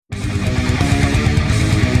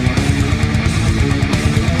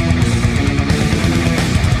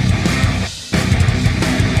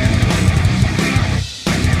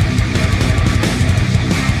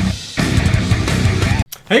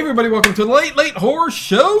everybody, welcome to the Late Horror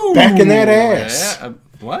Show. Back in that ass. Yeah,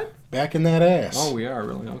 what? Back in that ass. Oh, we are,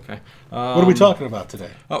 really? Okay. What are we talking about today?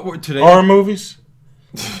 Today Horror movies?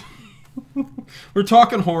 we're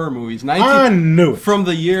talking horror movies. I knew it. From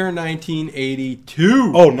the year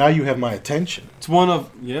 1982. Oh, now you have my attention. It's one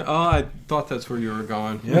of... Yeah, oh, I thought that's where you were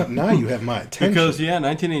going. Yeah, now you have my attention. Because,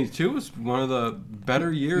 1982 was one of the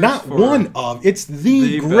better years. Not for one of. It's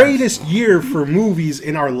the greatest year for movies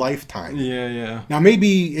in our lifetime. Yeah. Now,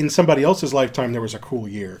 maybe in somebody else's lifetime there was a cool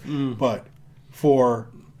year. But for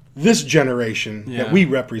this generation that we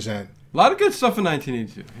represent... A lot of good stuff in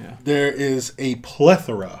 1982, yeah. There is a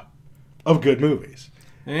plethora of good movies.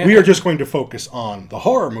 Yeah. We are just going to focus on the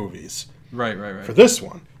horror movies. Right. For this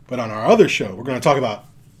one. But on our other show, we're going to talk about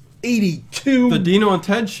 82. The Dino and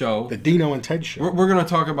Ted Show. The Dino and Ted Show. We're going to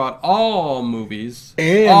talk about all movies.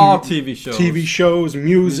 And all TV shows. TV shows,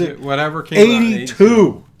 music. Whatever came out.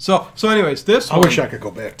 82. So anyways, this I one... wish I could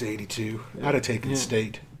go back to 82. I'd have taken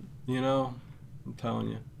State. You know, I'm telling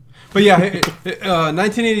you. But yeah,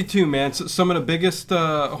 1982, man. Some of the biggest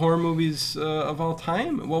horror movies of all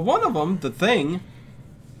time. Well, one of them, The Thing.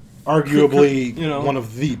 Arguably one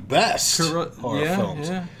of the best horror films.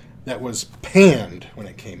 Yeah. That was panned when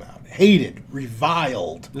it came out. Hated,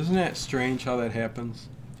 reviled. Isn't that strange how that happens?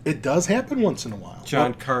 It does happen once in a while.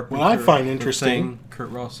 John Carpenter. What I find interesting, Thing,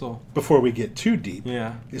 Kurt Russell. Before we get too deep,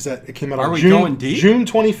 is that it came out on June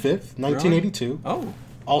 25th, 1982. Really? Oh.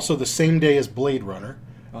 Also the same day as Blade Runner.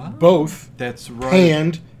 Oh, Both that's right.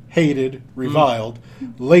 panned, hated, reviled,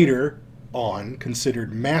 later on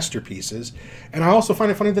considered masterpieces. And I also find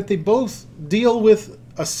it funny that they both deal with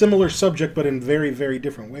a similar subject but in very, very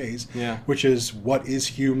different ways. Yeah. Which is what is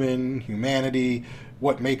humanity,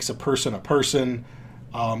 what makes a person.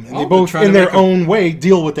 And they both, in their own way,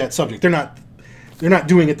 deal with that subject. They're not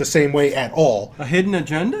doing it the same way at all. A hidden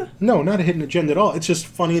agenda? No, not a hidden agenda at all. It's just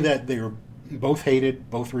funny that they were both hated,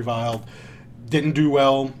 both reviled, didn't do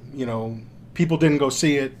well. People didn't go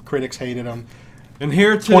see it. Critics hated them. And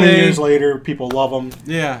here today... 20 years later, people love them.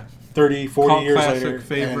 Yeah. 30, 40 years classic, later.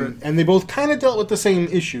 favorite. And they both kind of dealt with the same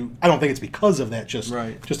issue. I don't think it's because of that, just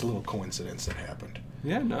a little coincidence that happened.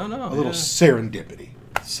 Yeah, no. A little serendipity.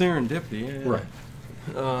 Serendipity, yeah. Right.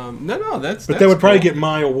 No, that's But that would probably get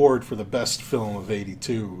my award for the best film of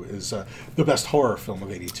 82 is the best horror film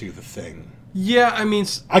of 82, The Thing. Yeah, I mean...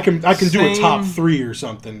 I can do a top 3 or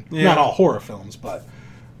something. Yeah. Not all horror films, but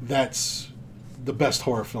that's the best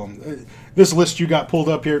horror film. This list you got pulled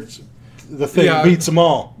up here, The Thing beats them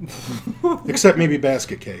all. Except maybe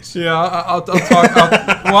Basket Case. Yeah, I'll talk...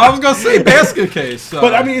 well, I was going to say Basket Case.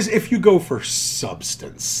 But, I mean, if you go for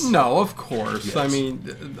substance... No, of course. Yes. I mean...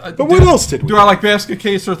 But what else did we do? I like Basket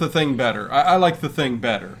Case or The Thing better? I like The Thing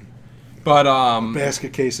better. But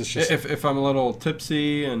Basket Case is just... If I'm a little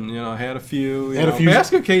tipsy and, had a few...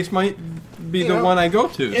 Basket Case might be the one I go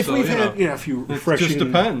to. If we've had a few refreshing... It just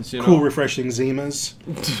depends, Cool, refreshing Zimas.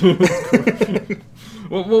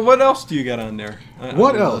 Well, what else do you got on there?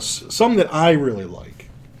 What else? Some that I really like.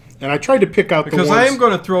 And I tried to pick out because the ones... I am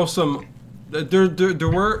going to throw some... There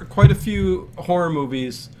were quite a few horror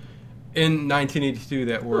movies in 1982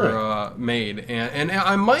 that were made. And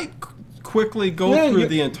I might quickly go through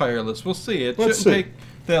the entire list. We'll see. It shouldn't take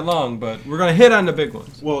that long, but we're going to hit on the big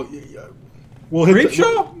ones. Well, we'll hit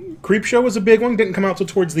Creepshow? Creepshow was a big one. Didn't come out till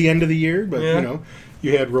towards the end of the year, but,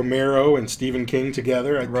 you had Romero and Stephen King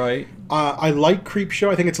together. Right. I like Creepshow.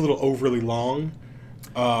 I think it's a little overly long.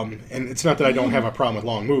 And it's not that I don't have a problem with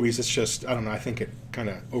long movies. It's just, I don't know, I think it kind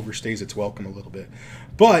of overstays its welcome a little bit.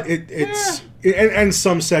 But and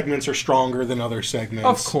some segments are stronger than other segments.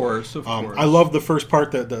 Of course. I love the first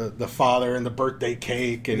part, the father and the birthday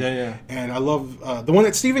cake. And I love the one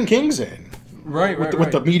that Stephen King's in.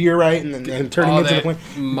 With the meteorite and turning into the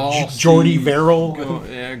plane. Jordy Verrill.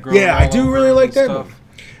 I do really like that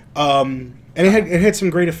one. And it had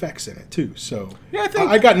some great effects in it, too. So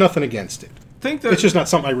I got nothing against it. It's just not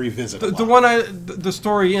something I revisit. The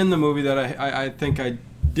story in the movie that I think I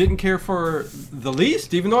didn't care for the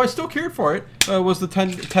least, even though I still cared for it, was the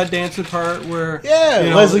Ted Danson part where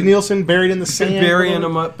Leslie Nielsen buried in the sand, burying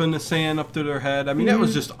them up in the sand up to their head. I mean, that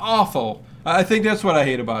was just awful. I think that's what I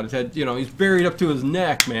hate about it. He's buried up to his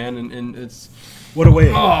neck, man, and it's what a way.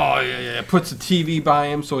 Oh yeah. Puts a TV by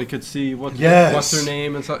him so he could see what's their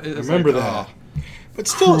name and stuff. Remember that. But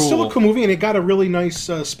still a cool movie, and it got a really nice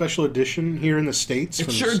special edition here in the States. It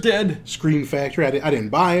sure did. Scream Factory. I didn't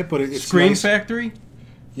buy it, but it's Scream nice. Factory?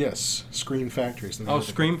 Yes, Scream Factory is the name of it.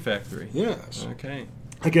 Scream Factory. Yes. Okay.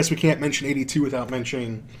 I guess we can't mention 82 without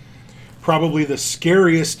mentioning probably the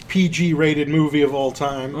scariest PG-rated movie of all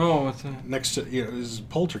time. Oh, what's that? Next to is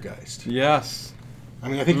Poltergeist. Yes. I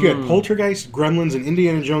mean, I think you had Poltergeist, Gremlins, and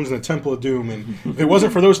Indiana Jones and the Temple of Doom, and if it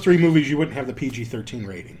wasn't for those 3 movies, you wouldn't have the PG-13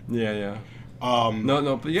 rating. Yeah.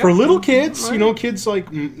 But for little kids, right. Kids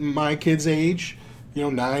like my kids' age,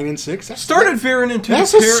 9 and 6, started veering into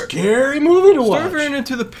that's a scary movie to watch. Started veering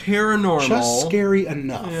into the paranormal. Just scary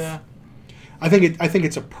enough. Yeah. I think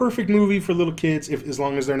it's a perfect movie for little kids as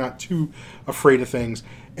long as they're not too afraid of things,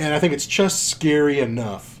 and I think it's just scary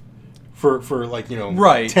enough for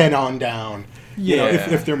right. 10 on down. Yeah.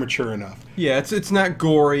 If they're mature enough. Yeah, it's not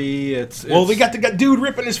gory. They got the dude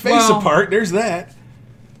ripping his face apart. There's that.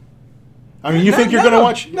 I mean, you think you're going to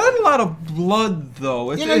watch... Not a lot of blood,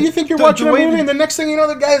 though. You think you're watching a movie, and the next thing you know,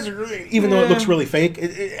 the guys are... Even though it looks really fake...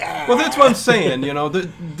 Well, that's what I'm saying,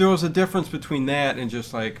 there was a difference between that and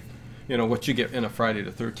just like, what you get in a Friday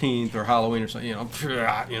the 13th or Halloween or something,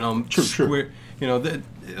 True.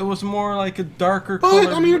 It was more like a darker color.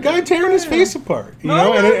 But, I mean, a guy tearing his face apart, and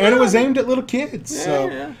it was aimed at little kids,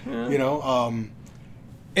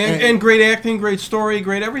 And great acting, great story,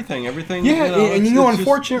 great everything. Yeah,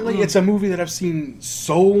 unfortunately, it's a movie that I've seen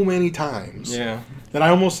so many times. Yeah. That I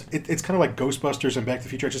almost... It's kind of like Ghostbusters and Back to the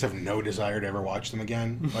Future. I just have no desire to ever watch them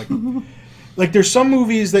again. Like there's some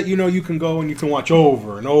movies that you can go and you can watch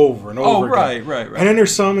over and over and over again. Right. And then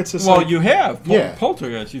there's some it's just you have.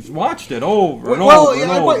 Poltergeist. You've watched it over and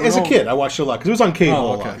over. As a kid, I watched it a lot because it was on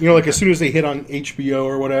cable a lot. As soon as they hit on HBO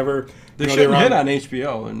or whatever. They shouldn't hit on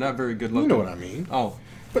HBO. They're not very good looking. You know what I mean. Oh.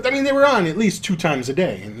 But, I mean, they were on at least 2 times a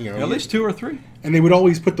day. And, at least 2 or 3. And they would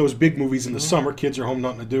always put those big movies in the summer. Kids are home,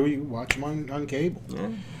 nothing to do. You watch them on cable. Yeah.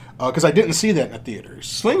 Because I didn't see that in the theaters.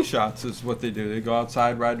 Slingshots is what they do. They go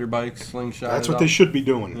outside, ride their bikes, slingshot. That's what they should be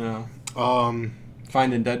doing. Yeah.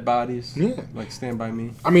 Finding dead bodies. Yeah. Like Stand By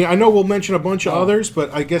Me. I mean, I know we'll mention a bunch of others,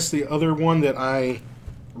 but I guess the other one that I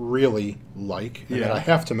really like, and that I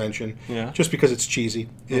have to mention, just because it's cheesy,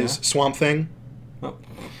 is Swamp Thing. Oh.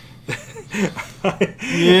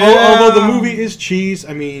 Although the movie is cheese,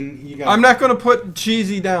 I mean, I'm not going to put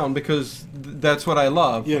cheesy down because that's what I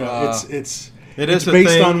love. It's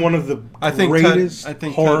based on one of the greatest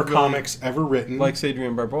horror comics ever written. Likes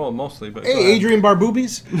Adrienne Barbeau mostly, but hey, Adrienne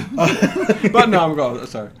Barboobies. But no, I'm going.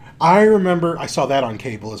 Sorry. I remember I saw that on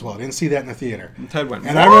cable as well. I didn't see that in the theater. Ted went.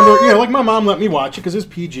 And I remember, like my mom let me watch it because it's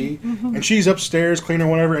PG, and she's upstairs cleaning or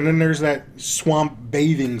whatever, and then there's that swamp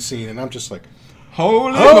bathing scene, and I'm just like,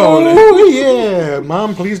 holy moly! Oh yeah,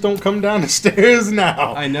 Mom, please don't come down the stairs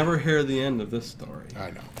now. I never hear the end of this story.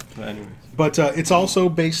 I know. But anyways. But it's also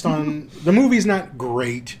based on... The movie's not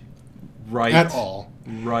great at all.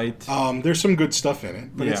 Right. There's some good stuff in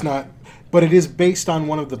it, but it's not... But it is based on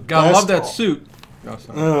one of the best... I love that suit.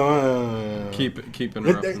 Keep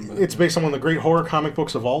interrupting. It's based on one of the great horror comic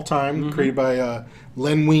books of all time, created by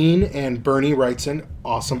Len Wein and Bernie Wrightson.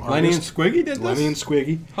 Awesome artists. Lenny and Squiggy did this? Lenny and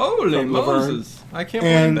Squiggy. Holy Moses. I can't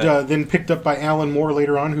believe that. And then picked up by Alan Moore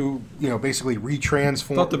later on, who basically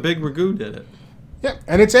retransformed... I thought the Big Ragu did it. Yeah,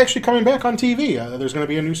 and it's actually coming back on TV. There's going to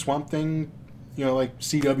be a new Swamp Thing, like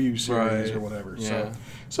CW series or whatever. Yeah.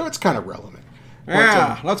 So it's kind of relevant.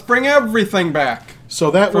 Yeah, let's bring everything back.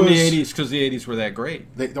 So that from was... the 80s, because the 80s were that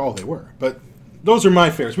great. They were. But those are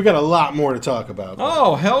my favorites. We got a lot more to talk about.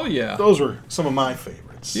 Oh, hell yeah. Those were some of my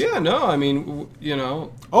favorites. Yeah, no, I mean,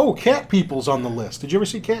 Oh, Cat People's on the list. Did you ever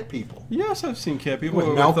see Cat People? Yes, I've seen Cat People. With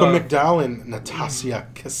Malcolm McDowell and Natasha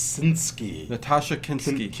Kinski. Natasha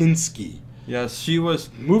Kinski. Kinski. Yes, she was...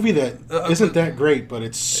 Movie that isn't that great, but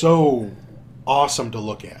it's so awesome to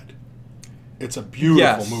look at. It's a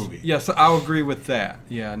beautiful movie. Yes, I'll agree with that.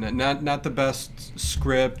 Yeah, not the best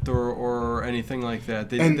script or anything like that.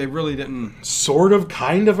 They really didn't... Sort of,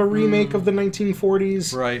 kind of a remake of the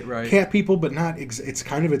 1940s. Right. Cat People, but not... It's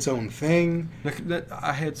kind of its own thing.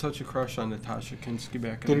 I had such a crush on Natasha Kinski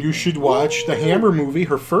back then. Then you should watch the Hammer movie.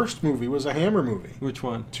 Her first movie was a Hammer movie. Which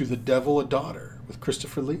one? To the Devil a Daughter with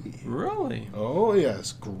Christopher Lee. Really? Oh,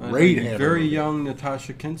 yes. Great Hammer very movie. Young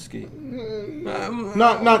Natasha Kinski.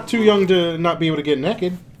 Not too young to not be able to get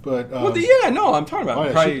naked, but... I'm talking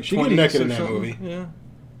about probably she get naked in that something. movie. Yeah.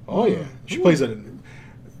 Oh, yeah. She plays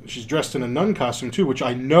she's dressed in a nun costume, too, which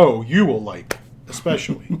I know you will like,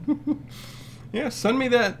 especially. Yeah, send me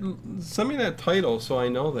that title so I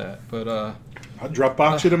know that, but... I'll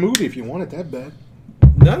Dropbox you the movie if you want it that bad.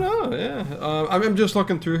 No, yeah. I'm just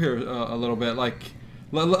looking through here a little bit. Like,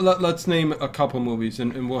 let's name a couple movies,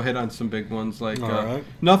 and we'll hit on some big ones. Like,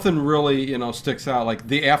 nothing really, sticks out. Like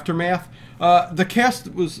The Aftermath. The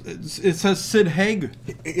cast was. It says Sid Haig.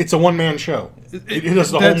 It's a one-man show. It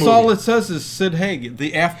is the whole movie. That's all it says is Sid Haig.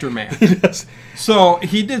 The Aftermath. So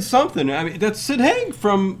he did something. I mean, that's Sid Haig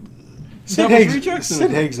from Devil's Rejects.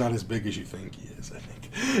 Sid Haig's not as big as you think he is. I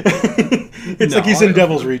think. It's like he's in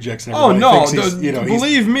Devil's Rejects. And oh no!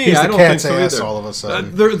 Believe me, I don't think so either. All of a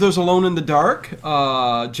sudden, there's Alone in the Dark.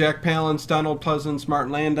 Jack Palance, Donald Pleasance,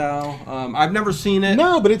 Martin Landau. I've never seen it.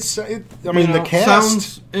 No, but the cast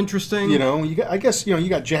sounds interesting. I guess you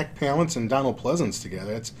got Jack Palance and Donald Pleasance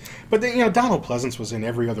together. But Donald Pleasance was in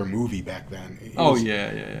every other movie back then.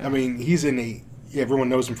 Yeah. I mean, he's in everyone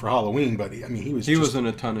knows him for Halloween, but he was in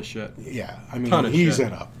a ton of shit. Yeah, he's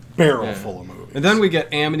in a barrel full of movies. And then we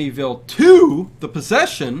get Amityville 2, The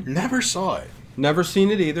Possession. Never saw it. Never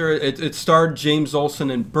seen it either. It starred James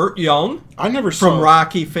Olsen and Burt Young. I never saw from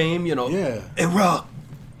Rocky fame. Yeah. Hey Rock,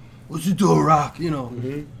 what you doing, Rock?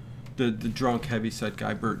 The drunk heavyset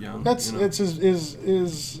guy, Burt Young. It's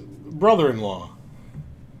his brother-in-law.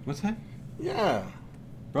 What's that? Yeah.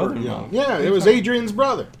 Brother-in-law. Yeah, it was Adrian's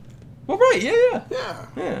brother. Well, right,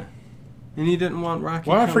 yeah. And he didn't want Rocky.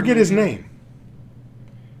 Well, I forget his name.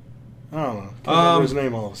 I don't know. Can't remember his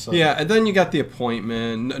name all of a sudden. Yeah, and then you got The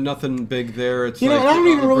Appointment. Nothing big there. It's I don't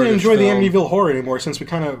even really enjoy the Amityville Horror anymore since we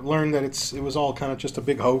kind of learned that it was all kind of just a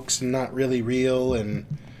big hoax and not really real and.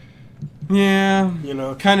 Yeah,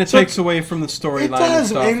 kind of takes away from the storyline. It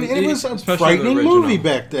does, and it was a frightening movie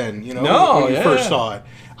back then. When you first saw it.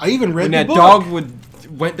 I even read the book. When that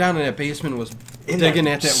dog went down in that basement and was digging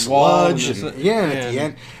at that wall. At the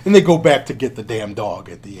end. And they go back to get the damn dog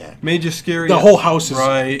at the end. Made you scary. The whole house is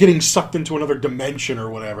getting sucked into another dimension or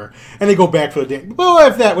whatever. And they go back for the damn... Well,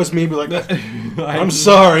 if that was me, I'd be like, I'm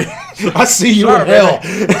sorry. I see you in hell.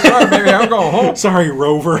 Sorry, baby, I'm going home. Sorry,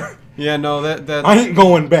 Rover. Yeah, no, that I ain't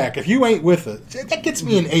going back. If you ain't with it, that gets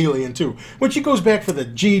me an Alien too. When she goes back for the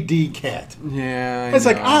GD cat. Yeah, it's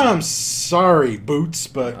like, I'm sorry, Boots,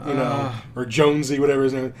 but or Jonesy, whatever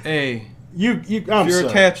his name is. Hey, if you're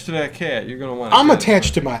attached to that cat, you're gonna want. I'm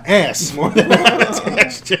attached to my ass more than I'm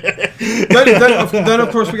attached to it. Then of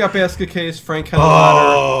course we got Basket Case, Frank Henenlotter.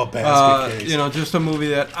 Oh, Basket Case. Just a movie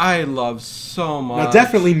that I love so much. Now,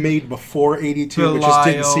 definitely made before '82, but just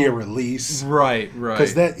didn't see a release. Right.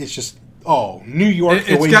 Because that is just New York.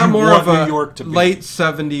 It's got more of a New York to be. Late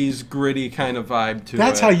 '70s gritty kind of vibe to it.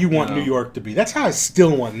 That's how you want New York to be. That's how I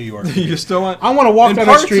still want New York to be. You still want? I want to walk down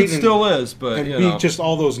the street and still is, but be just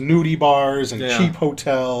all those nudie bars and cheap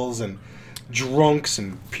hotels and drunks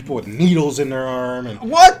and people with needles in their arm and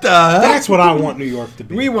what the? That's what I want New York to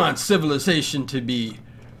be. We want civilization to be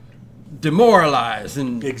demoralized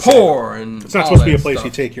and poor, and it's not supposed to be a place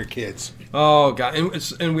you take your kids. Oh god,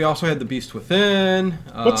 and we also had The Beast Within.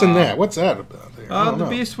 What's in that? What's that about? The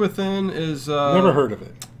Beast Within is never heard of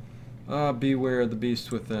it. Beware the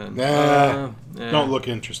Beast Within. Don't look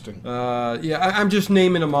interesting. I'm just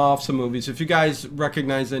naming them off some movies. If you guys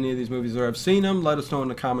recognize any of these movies or have seen them, let us know in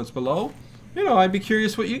the comments below. I'd be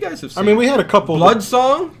curious what you guys have seen. I mean, we had a couple. Blood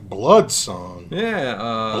Song. Yeah.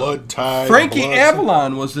 Blood Tide. Frankie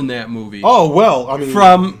Avalon was in that movie. Oh well, I mean,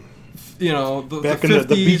 from back the 50s, in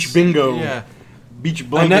the beach bingo. Yeah. Beach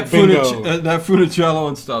blanket bingo. That Funicello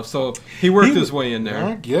and stuff. So he worked his way in there.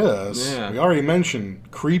 I guess. Yeah. We already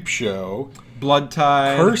mentioned Creep Show. Blood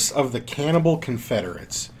Tide. Curse of the Cannibal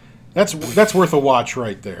Confederates. That's worth a watch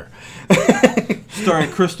right there.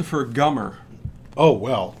 Starring Christopher Gummer. Oh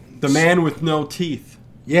well. The man with no teeth.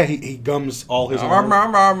 Yeah, he gums all his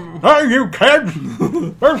arms. Hey, you kids!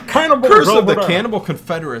 There's cannibals Curse of the there. Cannibal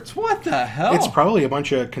Confederates. What the hell? It's probably a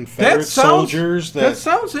bunch of Confederate soldiers. That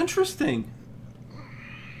sounds interesting.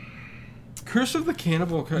 Curse of the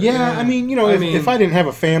Cannibal Confederates. Yeah, I mean, if I didn't have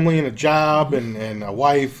a family and a job and a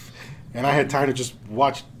wife, and I had time to just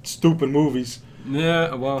watch stupid movies...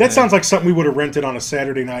 Yeah, well, that sounds like something we would have rented on a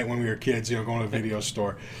Saturday night when we were kids, going to a video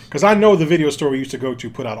store. Because I know the video store we used to go to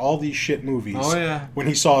put out all these shit movies. Oh yeah. When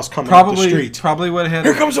he saw us coming up the street, probably would have had.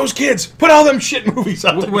 Here comes those kids! Put all them shit movies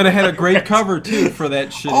out. Would have had a great cover too for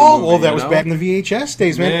that shit. Oh well, that was back in the VHS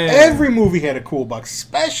days, man. Every movie had a cool box,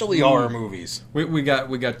 especially horror movies. We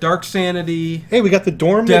got Dark Sanity. Hey, we got The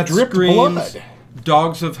Dorm That Dripped Blood.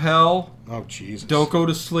 Dogs of Hell. Oh Jesus! Don't Go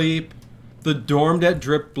to Sleep. The Dorm That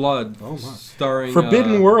Dripped Blood. Oh my! Starring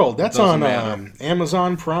Forbidden World. That's on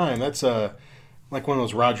Amazon Prime. That's like one of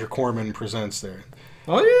those Roger Corman presents there.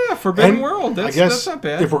 Oh yeah, Forbidden World. That's not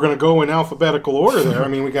bad. If we're gonna go in alphabetical order, there, I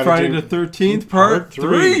mean, we got Friday the 13th Part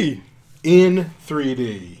 3 in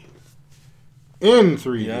 3D. In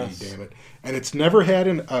 3D, yes. Damn it! And it's never had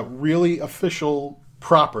a really official.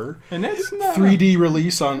 Proper and that's not 3D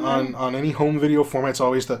release on any home video format. It's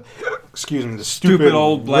always the stupid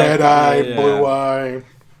old black red-eyed, blue eye.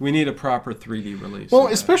 We need a proper 3D release. Well,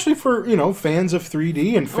 especially for fans of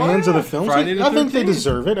 3D and fans of the films. I think they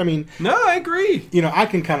deserve it. I mean, no, I agree. I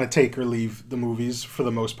can kind of take or leave the movies for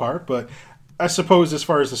the most part, but I suppose as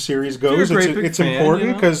far as the series goes, it's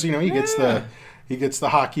important because he gets He gets the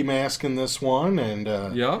hockey mask in this one,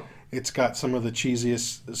 and yep. It's got some of the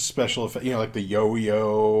cheesiest special effects, like the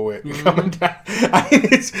yo-yo coming down. I mean,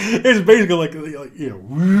 it's basically like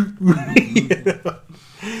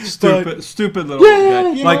stupid little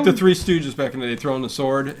guy. Like the Three Stooges back in the day, throwing the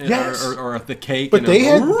sword or the cake. But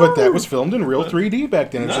but that was filmed in real 3D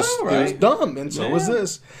back then. It was dumb, and so was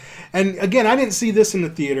this. And again, I didn't see this in the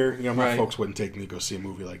theater. My folks wouldn't take me to go see a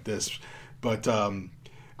movie like this, but.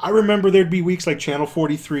 I remember there'd be weeks like Channel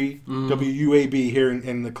 43, WUAB here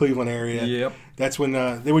in the Cleveland area. Yep. That's when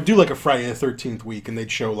they would do like a Friday the 13th week, and they'd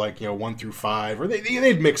show like 1 through 5, or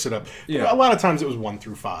they'd mix it up. Yeah. But a lot of times it was 1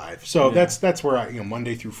 through 5. So that's where I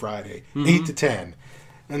Monday through Friday, 8 to 10,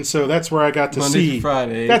 and so that's where I got to see.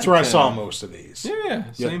 Friday, that's where I saw most of these.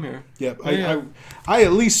 Yeah, same here. Yep. I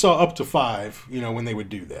at least saw up to 5. When they would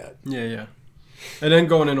do that. Yeah. And then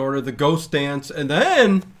going in order, the Ghost Dance, and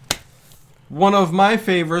then. One of my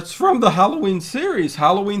favorites from the Halloween series,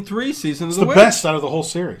 Halloween 3, Season of the Witch. It's the best out of the whole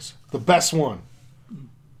series. The best one.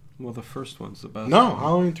 Well, the first one's the best. No,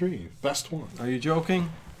 Halloween 3, best one. Are you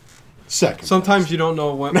joking? Second. Sometimes best. You don't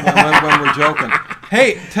know when we're joking.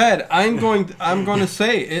 Hey, Ted, I'm going to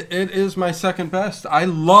say it is my second best. I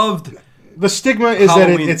loved. The stigma is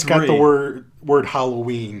Halloween that it's got the word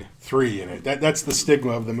Halloween 3 in it. That's the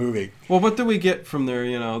stigma of the movie. Well, what do we get from there?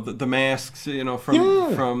 The masks.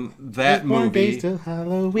 From that movie. Days till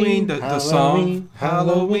Halloween. The song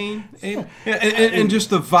Halloween. Yeah. And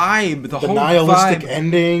just the vibe. The whole nihilistic vibe.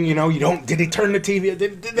 ending. Did he turn the TV?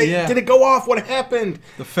 Did it go off? What happened?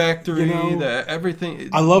 The factory. The everything.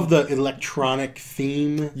 I love the electronic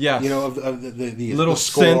theme. Yes. Of the little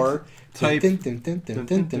score. Type. I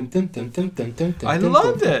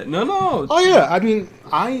loved it. No. Oh yeah, I mean,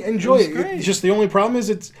 I enjoy it. It's just the only problem is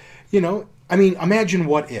it's, imagine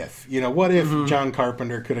what if, what if John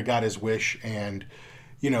Carpenter could have got his wish and,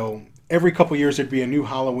 every couple years there'd be a new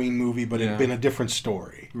Halloween movie, but it'd been a different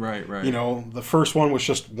story. Right. The first one was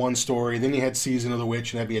just one story. Then you had Season of the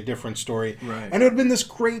Witch, and that'd be a different story. Right. And it would have been this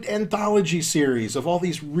great anthology series of all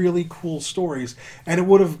these really cool stories, and it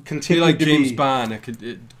would have continued to be James Bond.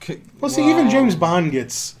 See, even James Bond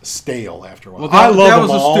gets stale after a while. Well, that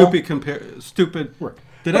was a stupid. Right.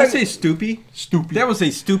 Did I say stoopy? Stoopy. That was a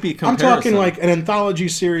stoopy comparison. I'm talking like an anthology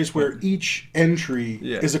series where each entry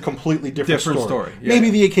is a completely different story. Yeah.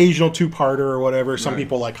 Maybe the occasional 2-parter or whatever. Some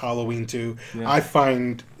people like Halloween 2. Yeah. I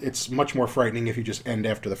find it's much more frightening if you just end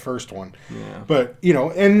after the first one. Yeah. But,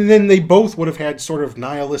 and then they both would have had sort of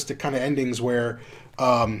nihilistic kind of endings where,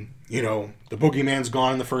 the boogeyman's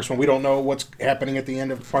gone in the first one. We don't know what's happening at the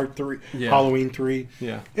end of part 3, Halloween 3.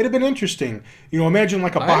 Yeah. It'd have been interesting. Imagine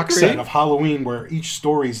like a box set of Halloween where each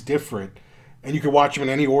story's different, and you could watch them in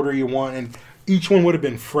any order you want, and each one would have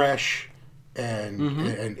been fresh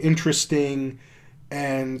and interesting.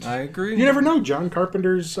 And I agree. You never know. John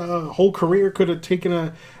Carpenter's whole career could have taken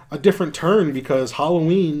a different turn because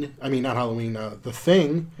The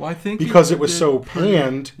Thing. Well, I think because it was so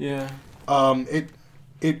panned. Yeah.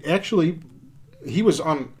 It actually, he was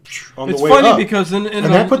on the way up. It's funny because and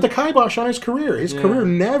that put the kibosh on his career. His career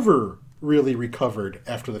never really recovered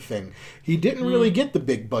after The Thing. He didn't really get the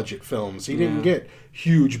big budget films. He didn't get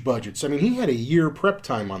huge budgets. I mean, he had a year prep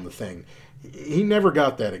time on The Thing. He never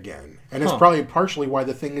got that again. And it's probably partially why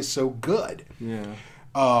The Thing is so good. Yeah.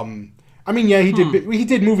 He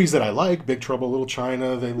did movies that I like. Big Trouble in Little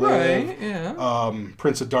China, They Live. Right, yeah.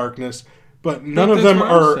 Prince of Darkness. But none of them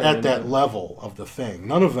are at that level of The Thing.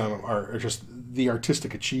 None of them are just the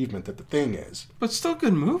artistic achievement that The Thing is. But still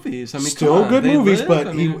good movies. Still good movies,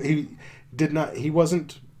 but he did not. He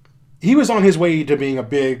wasn't. He was on his way to being a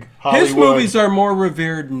big Hollywood. His movies are more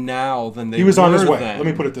revered now than they were. He was on his way. Then. Let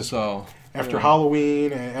me put it this way. After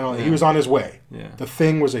Halloween, and all, he was on his way. Yeah. The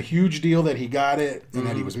Thing was a huge deal that he got it and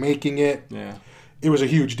that he was making it. Yeah. It was a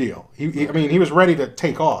huge deal. He was ready to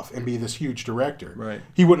take off and be this huge director. Right.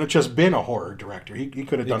 He wouldn't have just been a horror director. He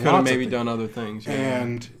could have done lots of things. Done other things. Yeah.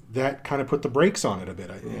 And that kind of put the brakes on it a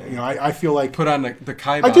bit. I feel like put on the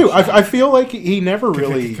kibosh. I do. I feel like he never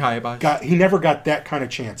really got. He never got that kind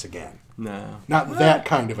of chance again. No. Not that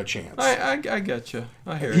kind of a chance. I get you.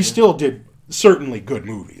 I hear you. He still did certainly good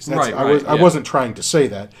movies. I wasn't trying to say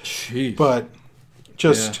that. Jeez. But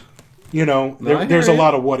just there's a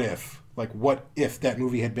lot of what if. Like, what if that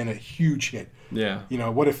movie had been a huge hit? Yeah.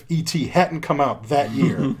 What if E.T. hadn't come out that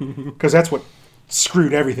year? Because that's what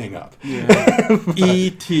screwed everything up. Yeah.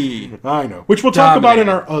 E.T. I know. Which we'll talk about in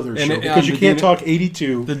our other show, because you can't talk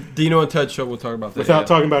 82. The Dino and Ted show, we'll talk about that. Without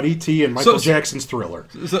talking about E.T. and Michael Jackson's Thriller.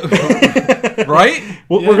 Right?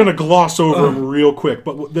 We're going to gloss over them real quick,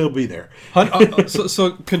 but they'll be there.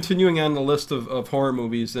 So continuing on the list of horror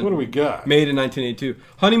movies. What do we got? Made in 1982.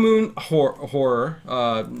 Honeymoon Horror.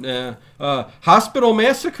 Hospital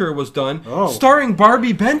Massacre was done. Starring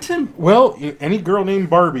Barbie Benton. Well, any girl named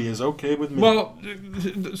Barbie is okay with me. Well,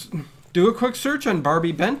 do a quick search on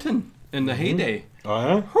Barbie Benton in the heyday.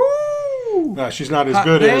 Oh, yeah? She's not as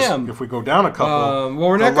good as if we go down a couple. Well,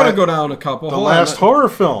 we're not going to go down a couple. The last horror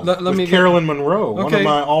film with Carolyn Monroe, one of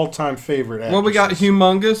my all-time favorite actresses. Well, we got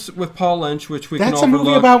Humongous with Paul Lynch, which we can overlook. That's a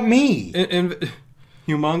movie about me.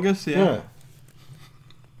 Humongous, yeah.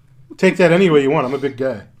 Take that any way you want. I'm a big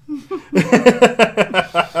guy.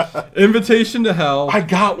 Invitation to Hell. I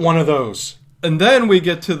got one of those. And then we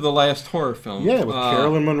get to the last horror film. Yeah, with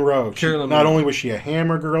Carolyn Monroe. Not only was she a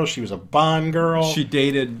Hammer girl, she was a Bond girl. She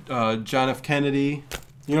dated John F. Kennedy.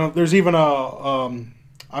 You know, there's even a...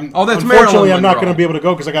 that's unfortunately, I'm not going to be able to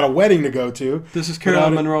go because I got a wedding to go to. This is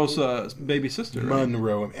Carolyn Monroe's baby sister, right?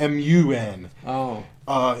 Monroe, M-U-N. Oh.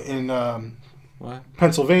 In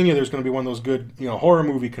Pennsylvania, there's going to be one of those good, horror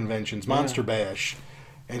movie conventions, Monster Bash,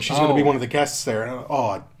 and she's going to be one of the guests there.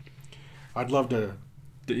 And, I'd love to.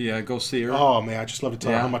 Yeah, go see her. Oh man, I just love to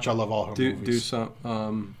tell her how much I love all her movies. Do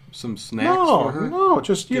some snacks for her. No,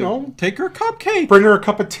 just take her a cupcake. Bring her a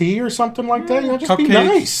cup of tea or something like that. Just Cupcakes, be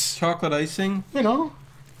nice. Chocolate icing. Maybe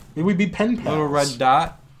we'd be pen pals. Little red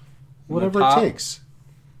dot. Whatever it takes.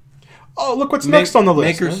 Oh, look what's next on the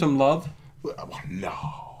list. Make her some love. No,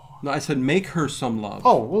 I said make her some love.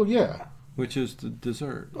 Oh well, yeah. Which is the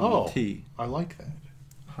dessert. Oh, the tea. I like that.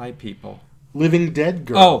 Hi, people. Living Dead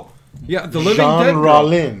Girl. Oh. Yeah, the Living Dead Girl.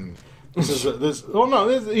 Jean Rollin.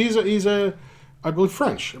 He's a, I believe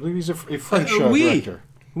French. I believe he's a French director.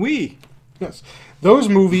 Oui. Yes. Those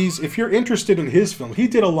movies, if you're interested in his film, he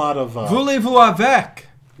did a lot of... Voulez-vous avec?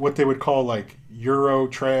 What they would call, like, Euro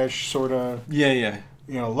trash, sort of... Yeah.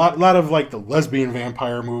 A lot of, like, the lesbian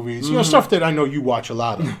vampire movies. Stuff that I know you watch a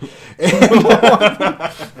lot of.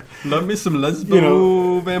 Love me some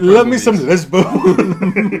lesbo vampire Love me some lesbo.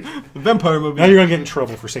 Vampire movies. Now you're going to get in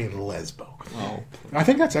trouble for saying lesbo. Oh. I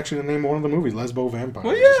think that's actually the name of one of the movies, Lesbo Vampire.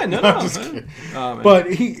 Well, yeah, no. Just kidding. But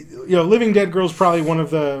Living Dead Girl is probably one of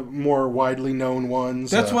the more widely known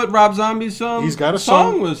ones. That's what Rob Zombie's he's got a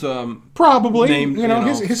song was probably named,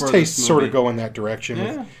 his tastes sort of go in that direction.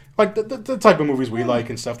 Yeah. With, like the type of movies we like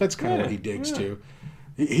and stuff. That's kind of what he digs too.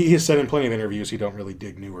 He has said in plenty of interviews he don't really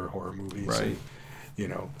dig newer horror movies. Right.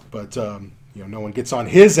 And, but no one gets on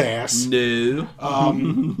his ass. No.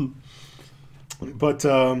 But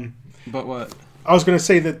what? I was going to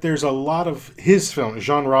say that there's a lot of his films,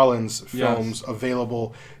 Jean Rollin's films,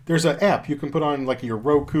 available. There's an app you can put on like your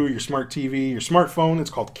Roku, your smart TV, your smartphone. It's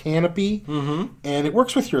called Canopy, and it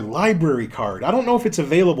works with your library card. I don't know if it's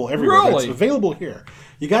available everywhere, but it's available here.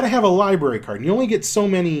 You got to have a library card, and you only get so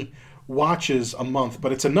many watches a month,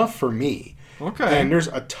 but it's enough for me. Okay. And there's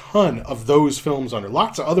a ton of those films on there.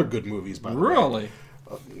 Lots of other good movies, by the way. Really?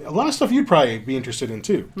 A lot of stuff you'd probably be interested in,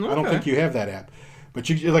 too. Okay. I don't think you have that app. But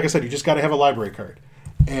like I said, you just got to have a library card.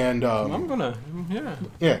 And I'm gonna,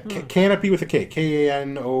 Canopy with a K,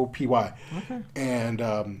 Kanopy. Okay. And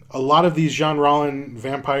a lot of these Jean Rollin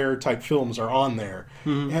vampire type films are on there.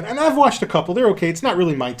 And I've watched a couple. They're okay. It's not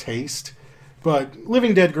really my taste, but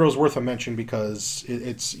Living Dead Girl's worth a mention because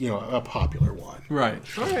it's a popular one. Right.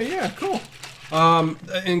 Okay. Yeah. Cool.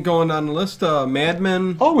 And going down the list, Mad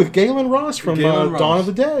Men. Oh, with Galen Ross from Dawn of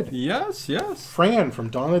the Dead. Yes. Fran from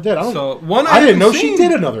Dawn of the Dead. I didn't know she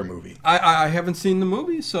did another movie. I haven't seen the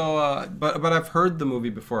movie, so but I've heard the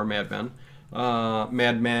movie before. Mad Men,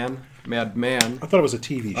 Madman. I thought it was a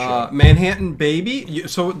TV show. Manhattan Baby.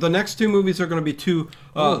 So the next two movies are going to be two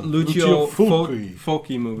Lucio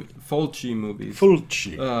Fulci movies.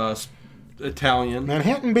 Fulci. Italian.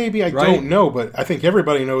 Manhattan Baby, I don't know, but I think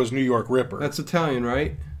everybody knows New York Ripper. That's Italian,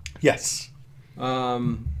 right? Yes.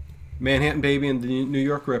 Manhattan Baby and the New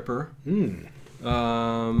York Ripper.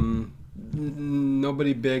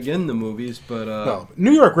 Nobody big in the movies, but... no,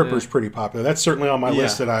 New York Ripper is pretty popular. That's certainly on my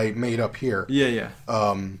list that I made up here. Yeah.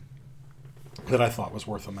 That I thought was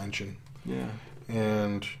worth a mention. Yeah.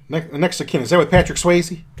 And next of kin, is that with Patrick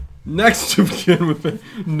Swayze? Next of kin with...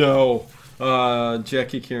 No.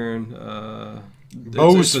 Jackie Kieran,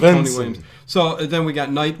 Bo Svensson. So then we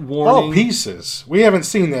got Night Warning. Oh, Pieces. We haven't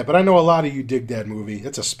seen that, but I know a lot of you dig that movie.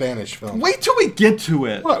 It's a Spanish film. Wait till we get to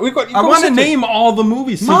it. What? I want to name all the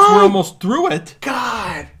movies since we're almost through it.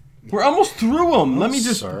 God. We're almost through them. Let me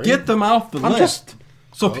just get them off the list.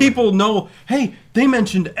 So people know, hey, they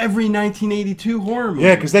mentioned every 1982 horror movie.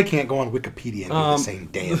 Yeah, because they can't go on Wikipedia and do the same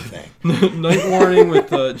damn thing. Night Warning with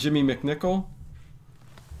Jimmy McNichol.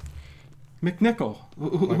 McNichol.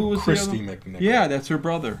 Who was Christy McNichol. Yeah, that's her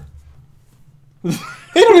brother. They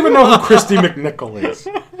don't even know who Christy McNichol is.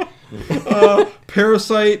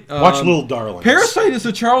 Parasite. Watch Little Darlings. Parasite is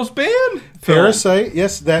a Charles Band film. Parasite,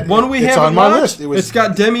 yes, that one we have on my list. It's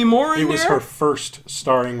got Demi Moore in there. It was her first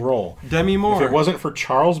starring role. Demi Moore. If it wasn't for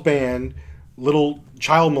Charles Band, little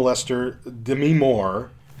child molester Demi Moore,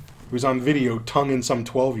 who's on video tonguing some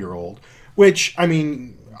 12-year-old, which I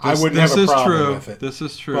mean, I wouldn't have a problem with it. This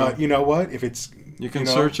is true. But you know what? If it's you can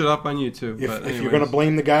search it up on YouTube. If you're gonna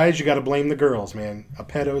blame the guys, you got to blame the girls, man. A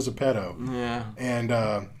pedo's a pedo. Yeah. And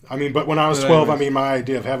I mean, but when I was 12, I mean, my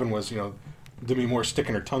idea of heaven was, Demi Moore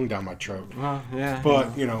sticking her tongue down my throat. Well, yeah.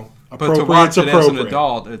 But but to watch it as an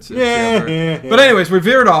adult, it's yeah. But anyways, we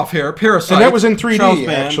veered off here. Parasite. And that was in 3D,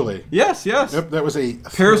 actually. Yes. Yep, that was a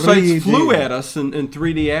Parasites 3D. Flew at us in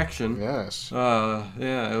 3D action. Yes.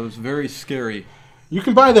 Yeah, it was very scary. You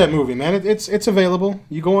can buy that movie, man. It's available.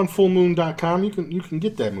 You go on fullmoon.com. You can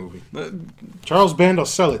get that movie. Charles Band will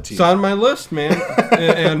sell it to you. It's on my list, man.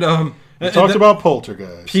 and we talked about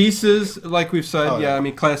Poltergeist. Pieces, like we've said. I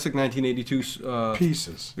mean, classic 1982.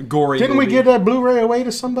 Pieces. Gory. Didn't we give that Blu-ray away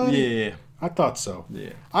to somebody? Yeah. I thought so.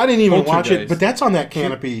 Yeah. I didn't even watch it, but that's on that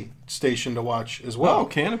Canopy station to watch as well. Oh,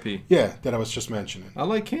 Canopy. Yeah, that I was just mentioning. I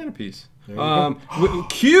like Canopies.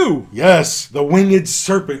 Q. Yes, The Winged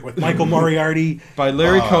Serpent with Michael Moriarty. By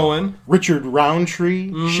Larry Cohen. Richard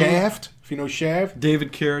Roundtree. Shaft, if you know Shaft.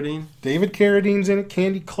 David Carradine. David Carradine's in it.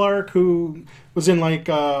 Candy Clark, who was in Man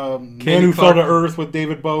Who Fell to Earth with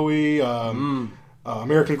David Bowie.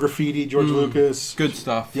 American Graffiti, George Lucas. Good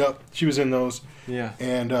stuff. Yep, she was in those. Yeah.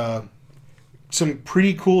 And some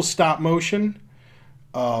pretty cool stop motion.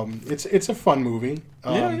 It's a fun movie.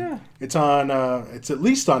 Yeah. It's on. It's at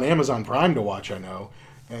least on Amazon Prime to watch. I know,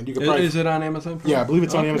 and you can probably. Is it on Amazon Prime? Yeah, I believe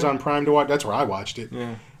it's on Amazon Prime to watch. That's where I watched it.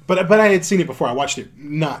 Yeah. But I had seen it before. I watched it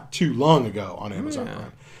not too long ago on Amazon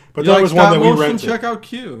Prime. But you that was one that we rented. Check out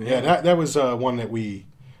Q. Yeah, that was one that we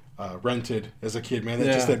rented as a kid. Man,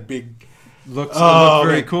 that's just that big. Looks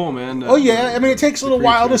very cool, man. Oh yeah, I mean it takes a little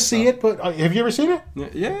while to see it, but have you ever seen it?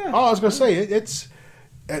 Yeah. Oh, I was gonna say it's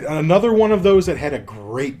another one of those that had a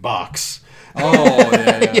great box. Oh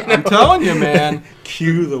yeah. I'm telling you, man.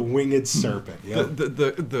 Cue the Winged Serpent. Yep.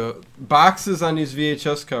 The boxes on these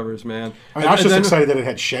VHS covers, man. I mean, I was just excited that it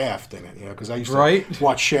had Shaft in it, because I used to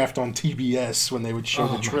watch Shaft on TBS when they would show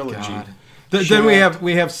the trilogy. Then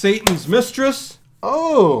we have Satan's Mistress.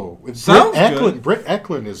 Oh, with Sounds good. good. Britt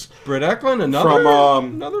Eklund is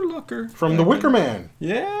another looker from The Wicker Man.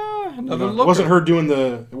 Yeah, another looker. Wasn't her doing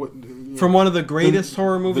from one of the greatest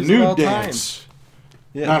horror movies the nude of all dance. time?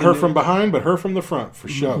 Yeah, not her from behind, but her from the front, for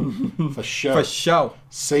show. For show.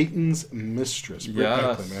 Satan's Mistress, Britt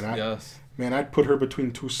Eklund, man. Man, I'd put her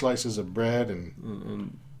between two slices of bread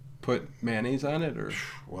and put mayonnaise on it, or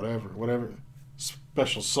whatever.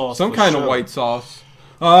 Special sauce. Some kind of white sauce.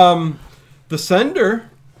 The Sender,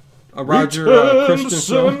 Roger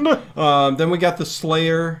Christensen. Then we got the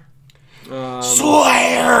Slayer.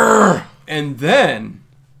 Slayer! And then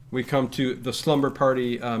we come to the Slumber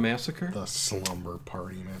Party Massacre. The Slumber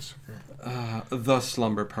Party Massacre. The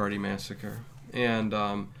Slumber Party Massacre. And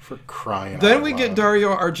for crying out then we loud. Get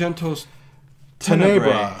Dario Argento's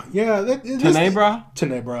Tenebrae. Yeah, Tenebrae.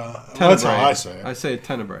 Tenebrae. That's how I say it. I say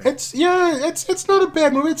Tenebrae. It's not a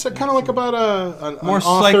bad movie. It's kind of like about an more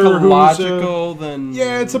author psychological than.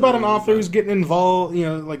 Yeah, it's about an author who's getting involved.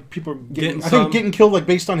 Like people getting killed like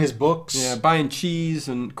based on his books. Yeah, buying cheese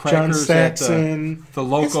and crackers John Saxon, at the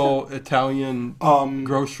local Italian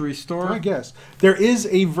grocery store. I guess there is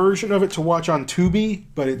a version of it to watch on Tubi,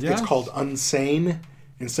 but it's called Unsane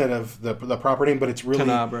instead of the proper name, but it's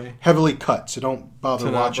really heavily cut, so don't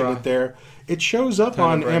bother watching it there. It shows up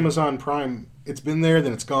on Amazon Prime. It's been there,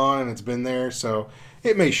 then it's gone, and it's been there, so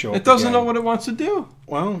it may show up. It doesn't know what it wants to do.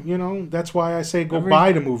 Well, that's why I say go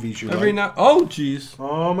buy the movies you like. Oh, jeez.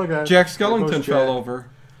 Oh, my God. Jack Skellington fell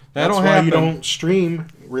over. That's why you don't stream.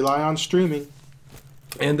 Rely on streaming.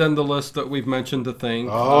 And then the list that we've mentioned, The Thing.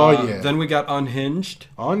 Oh, yeah. Then we got Unhinged.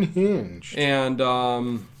 And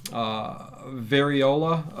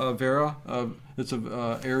Variola Vera. It's a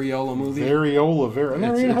Ariola movie. Variola Vera. I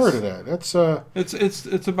never even heard of that. That's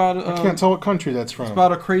It's about. I can't tell what country that's from. It's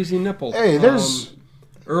about a crazy nipple. Hey, there's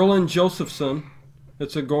Erland Josephson.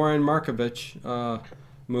 It's a Goran Markovich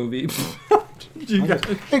movie.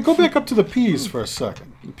 Hey, go back up to the P's for a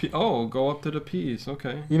second. Go up to the P's.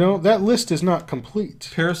 Okay. That list is not complete.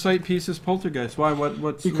 Parasite, Pieces, Poltergeist. Why?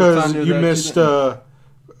 What's because on you missed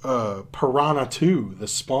Piranha 2: The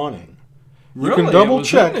Spawning. You really? can double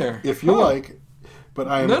check if you like. But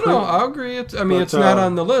I am no, I agree. It's not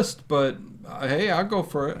on the list, but hey, I'll go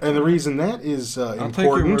for it. And the reason that is important, I'll take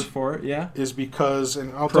your word for it. Yeah, is because,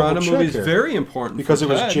 and I'll Piranha double check movie is here, very important because it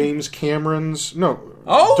was Ted. James Cameron's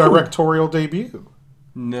directorial debut.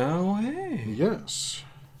 No way. Yes.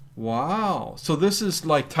 Wow. So this is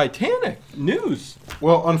like Titanic news.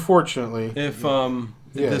 Well, unfortunately, if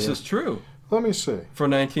this is true. Let me see. For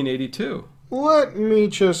 1982. Let me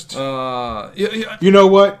just... You know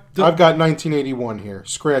what? I've got 1981 here.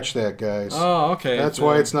 Scratch that, guys. Oh, okay. That's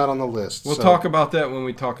why it's not on the list. We'll talk about that when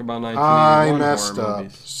we talk about 1981 I messed up,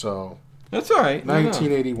 movies. so... That's all right.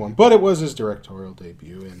 1981. But it was his directorial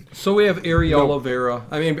debut. And so we have Ariel Oliveira.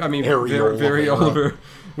 I mean, Very Oliveira.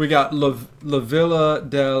 We got La Villa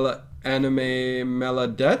del Anime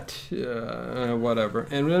Maladette, whatever.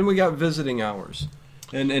 And then we got Visiting Hours.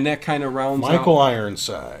 And that kind of rounds Michael out...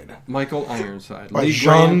 Ironside. Michael Ironside. By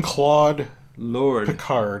Jean-Claude Lord.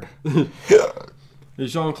 Picard. The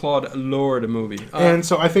Jean-Claude Lord movie. And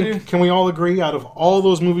so I think, can we all agree, out of all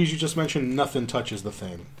those movies you just mentioned, nothing touches The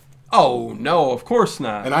Thing? Oh, no, of course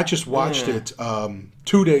not. And I just watched it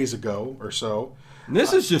 2 days ago or so. And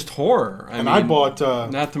this is just horror. I bought...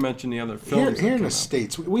 not to mention the other films. Here in the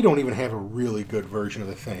States, we don't even have a really good version of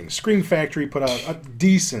The Thing. Scream Factory put out a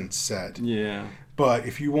decent set. Yeah. But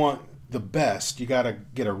if you want the best, you got to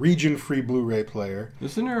get a region-free Blu-ray player.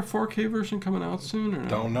 Isn't there a 4K version coming out soon? Or no?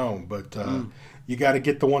 Don't know, but you got to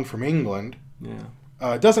get the one from England. Yeah.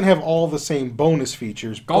 It doesn't have all the same bonus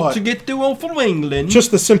features. Got to get the one from England.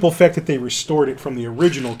 Just the simple fact that they restored it from the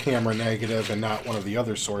original camera negative and not one of the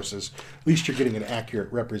other sources. At least you're getting an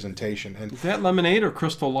accurate representation. And is that lemonade or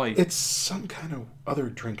Crystal Light? It's some kind of other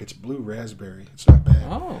drink. It's blue raspberry. It's not bad.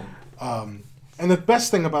 Oh. And the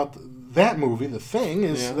best thing about that movie, The Thing,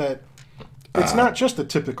 is that it's not just a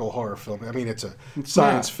typical horror film. I mean, it's a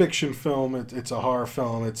science fiction film. It's a horror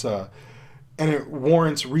film. And it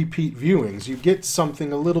warrants repeat viewings. You get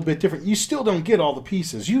something a little bit different. You still don't get all the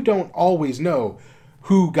pieces. You don't always know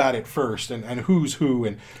who got it first and who's who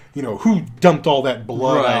and who dumped all that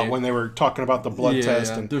blood out when they were talking about the blood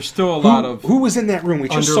test. And there's still a lot of who was in that room. We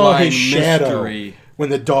just saw his shadow when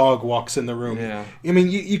the dog walks in the room. Yeah. I mean,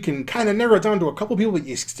 you can kind of narrow it down to a couple people, but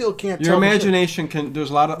you still can't tell. Your imagination can... There's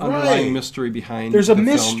a lot of underlying mystery behind There's a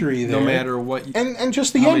mystery there. No matter what... And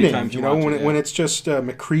just the ending, when it's just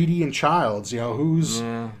McCready and Childs, who's...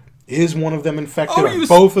 Is one of them infected? Are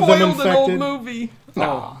both of them infected? An old movie.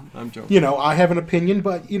 No, I'm joking. I have an opinion,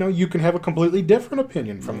 but you can have a completely different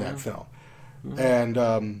opinion from that film. And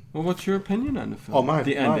well, what's your opinion on the film? Oh,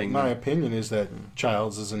 my opinion is that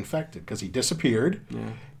Childs is infected because he disappeared,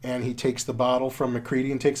 and he takes the bottle from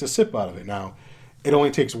McCready and takes a sip out of it. Now, it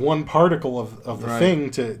only takes one particle of the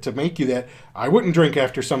thing to make you that. I wouldn't drink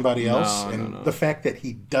after somebody else, the fact that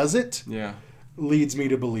he does it leads me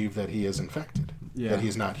to believe that he is infected. That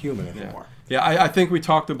he's not human anymore. Yeah, I think we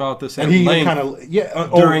talked about this at length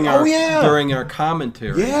during our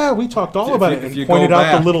commentary. Yeah, we talked all about it and pointed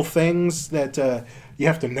out the little things that you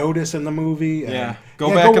have to notice in the movie. And,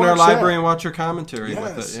 go back in our library and watch your commentary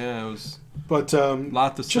with it. Yeah, it was lot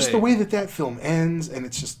to say. Just the way that film ends, and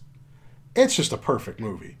it's just a perfect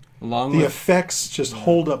movie. The effects just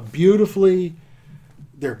hold up beautifully.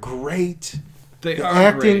 They're great. The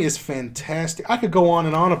acting is fantastic. I could go on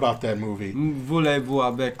and on about that movie. I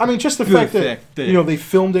mean, just the fact that they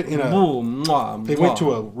filmed it in they went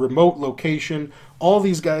to a remote location. All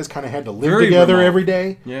these guys kind of had to live together every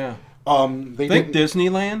day. Yeah. They think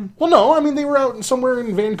Disneyland? Well, no. I mean, they were out somewhere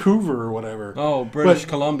in Vancouver or whatever. Oh, British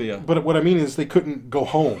Columbia. But what I mean is they couldn't go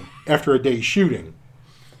home after a day shooting.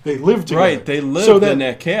 They lived together. Right, they lived in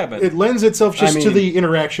that cabin. It lends itself to the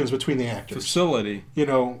interactions between the actors. Facility.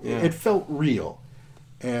 It felt real.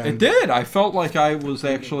 And it did. I felt like I was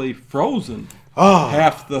actually frozen.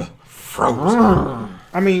 Half the... Frozen.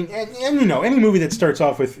 I mean, and any movie that starts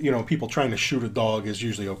off with, people trying to shoot a dog is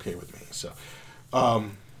usually okay with me. So,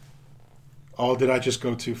 did I just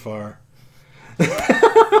go too far?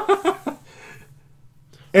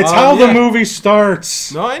 It's how the movie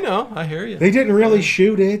starts. No, I know. I hear you. They didn't really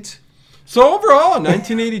shoot it. So overall,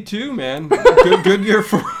 1982, man, good year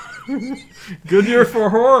for good year for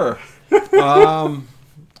horror. But no.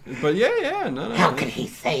 How could he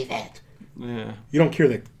say that? Yeah. You don't care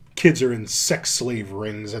that kids are in sex slave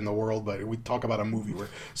rings in the world, but we talk about a movie where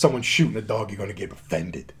someone's shooting a dog, you're going to get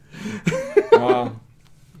offended. Wow.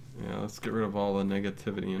 Yeah, let's get rid of all the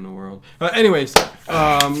negativity in the world. Anyways,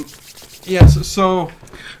 yes, so...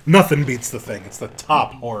 Nothing beats The Thing. It's the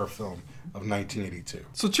top horror film of 1982.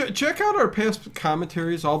 So check out our past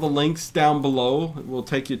commentaries. All the links down below will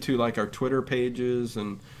take you to like our Twitter pages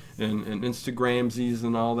and Instagramsies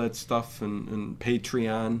and all that stuff and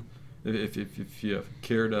Patreon. If you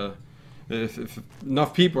care to, if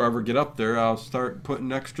enough people ever get up there, I'll start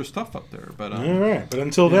putting extra stuff up there. But all right. But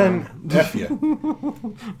until then, F you.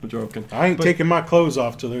 I'm joking. I ain't taking my clothes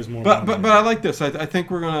off till there's more. But I like this. I think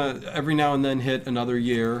we're gonna every now and then hit another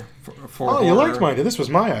year for Oh, you liked my idea. This was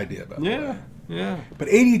my idea. Yeah. But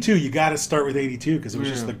 82, you got to start with 82 because it was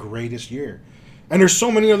just the greatest year. And there's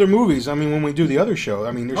so many other movies. I mean, when we do the other show,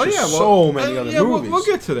 I mean, there's so many other movies. We'll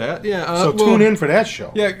get to that. Yeah. So tune in for that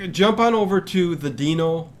show. Yeah, jump on over to the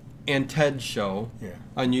Dino and Ted show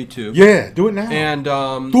on YouTube. Yeah, do it now. And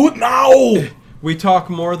do it now. We talk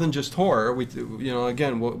more than just horror. We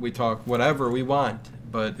we talk whatever we want,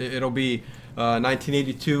 but it'll be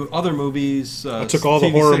 1982 other movies. I took all the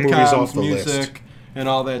horror movies off the music, list and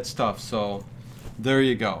all that stuff. So there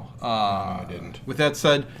you go. No, I didn't. With that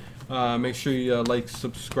said. Make sure you like,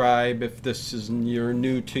 subscribe if this is you're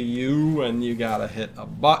new to you, and you gotta hit a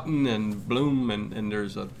button and bloom, and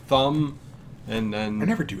there's a thumb, and then I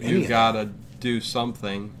never do any you gotta do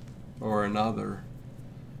something or another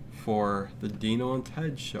for the Dino and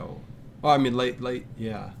Ted show. Well, I mean late,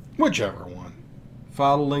 yeah. Whichever one.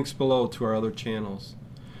 Follow links below to our other channels.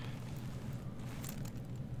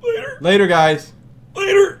 Later. Later, guys.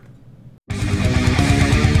 Later.